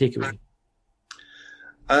or a takeaway?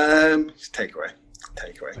 Takeaway.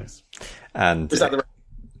 Nice. And is that the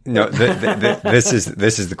No, this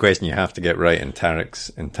is the question you have to get right in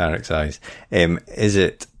Tarek's eyes. Is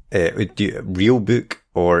it real book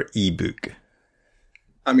or e-book?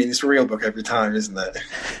 I mean, it's a real book every time, isn't it?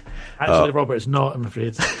 Actually, Robert, it's not, I'm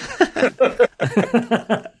afraid.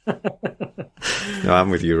 No, I'm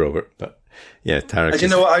with you, Robert. But yeah, Tarek. You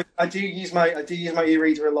know what? I do use my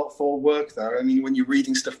e-reader a lot for work, though. I mean, when you're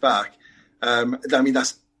reading stuff back, I mean,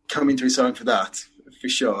 that's come into its own for that, for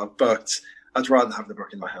sure. But I'd rather have the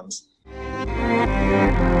book in my hands.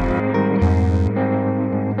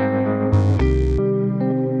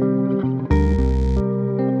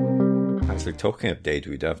 Actually, talking of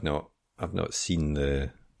Deadwood, I've not seen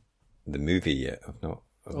the movie yet. I've not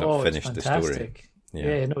finished the story.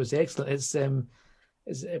 Yeah, no, it's excellent. It's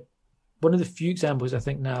one of the few examples I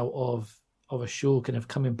think now of a show kind of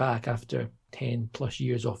coming back after 10 plus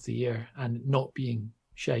years off the air and not being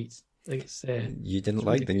shite. Like you didn't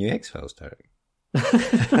like the new X-Files, Tarek?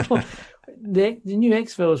 The new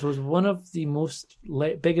X-Files was one of the most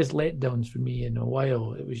biggest letdowns for me in a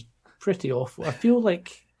while. It was pretty awful. I just feel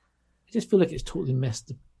like it's totally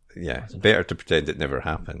missed. Yeah, it's better to pretend it never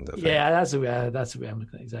happened. I think. Yeah, that's the way I'm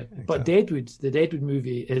looking at it, exactly. But the Deadwood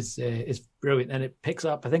movie is brilliant, and it picks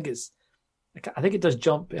up. I think it does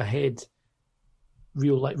jump ahead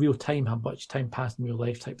real time, how much time passed in real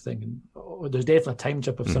life type thing, and there's definitely a time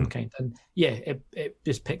jump of some kind. And yeah, it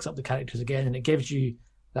just picks up the characters again, and it gives you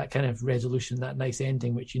that kind of resolution, that nice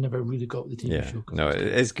ending, which you never really got with the TV show. No, it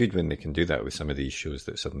is good when they can do that with some of these shows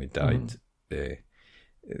that suddenly died.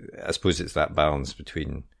 I suppose it's that balance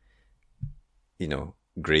between,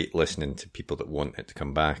 great listening to people that want it to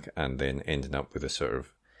come back and then ending up with a sort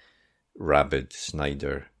of rabid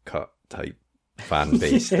Snyder cut type fan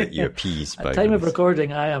base that you appease by. At time of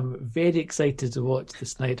recording, I am very excited to watch the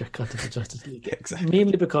Snyder cut of the Justice League. Exactly.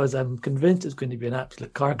 Mainly because I'm convinced it's going to be an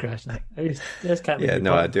absolute car crash. I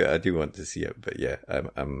do want to see it, but yeah,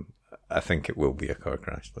 I think it will be a car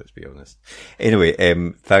crash, let's be honest. Anyway,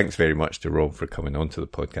 thanks very much to Rob for coming on to the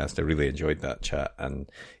podcast. I really enjoyed that chat, and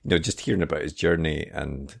just hearing about his journey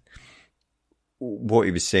and what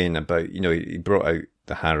he was saying about, he brought out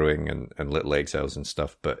the Harrowing and Little Exiles and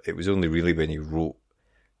stuff, but it was only really when he wrote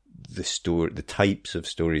the types of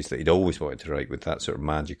stories that he'd always wanted to write with that sort of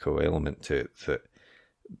magical element to it that,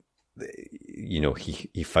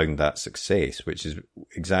 he found that success, which is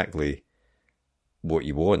exactly what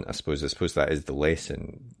you want, I suppose. I suppose that is the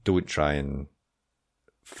lesson. Don't try and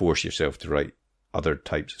force yourself to write other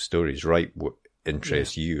types of stories. Write what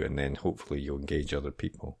interests you, and then hopefully you'll engage other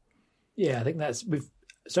people. Yeah, I think we've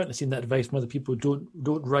certainly seen that advice from other people. Don't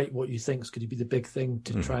write what you think is going to be the big thing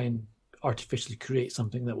to try and artificially create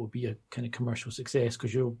something that will be a kind of commercial success,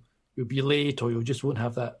 because you'll be late, or you just won't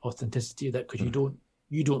have that authenticity because you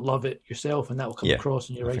don't love it yourself, and that will come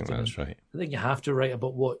across in your writing. That's right. I think you have to write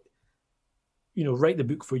about what, write the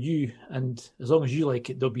book for you, and as long as you like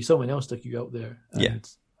it, there'll be someone else like you out there.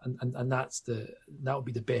 And that'll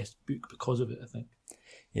be the best book because of it, I think.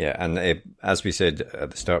 Yeah, and as we said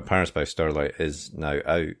at the start, Paris by Starlight is now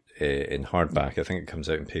out in hardback. I think it comes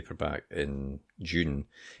out in paperback in June,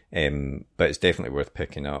 but it's definitely worth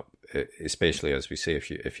picking up, especially, as we say,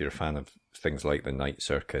 if you're a fan of things like The Night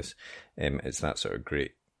Circus. It's that sort of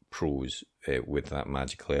great prose with that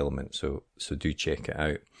magical element, so do check it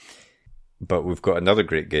out. But we've got another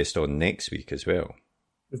great guest on next week as well.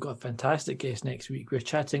 We've got a fantastic guest next week. We're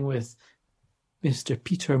chatting with Mr.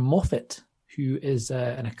 Peter Moffat, who is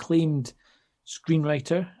an acclaimed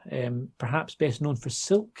screenwriter, perhaps best known for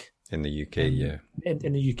Silk. In the UK,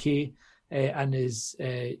 in the UK, and his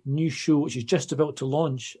new show, which is just about to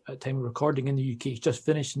launch at time of recording in the UK. It's just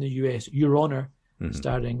finished in the US, Your Honour,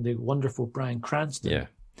 starring the wonderful Bryan Cranston. Yeah,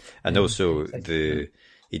 and also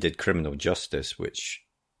he did Criminal Justice, which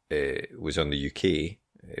was on the UK.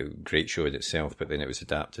 A great show in itself, but then it was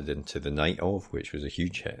adapted into The Night Of, which was a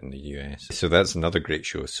huge hit in the US. So that's another great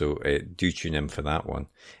show, so do tune in for that one.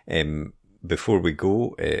 Before we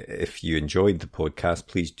go, if you enjoyed the podcast,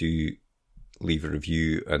 please do leave a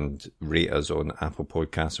review and rate us on Apple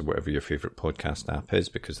Podcasts or whatever your favourite podcast app is,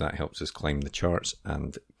 because that helps us climb the charts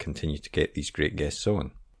and continue to get these great guests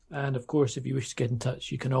on. And of course, if you wish to get in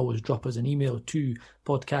touch, you can always drop us an email to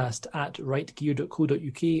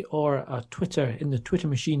podcast@rightgear.co.uk or a Twitter in the Twitter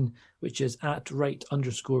machine, which is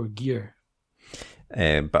 @right_gear.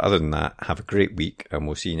 But other than that, have a great week, and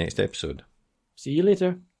we'll see you next episode. See you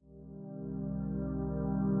later.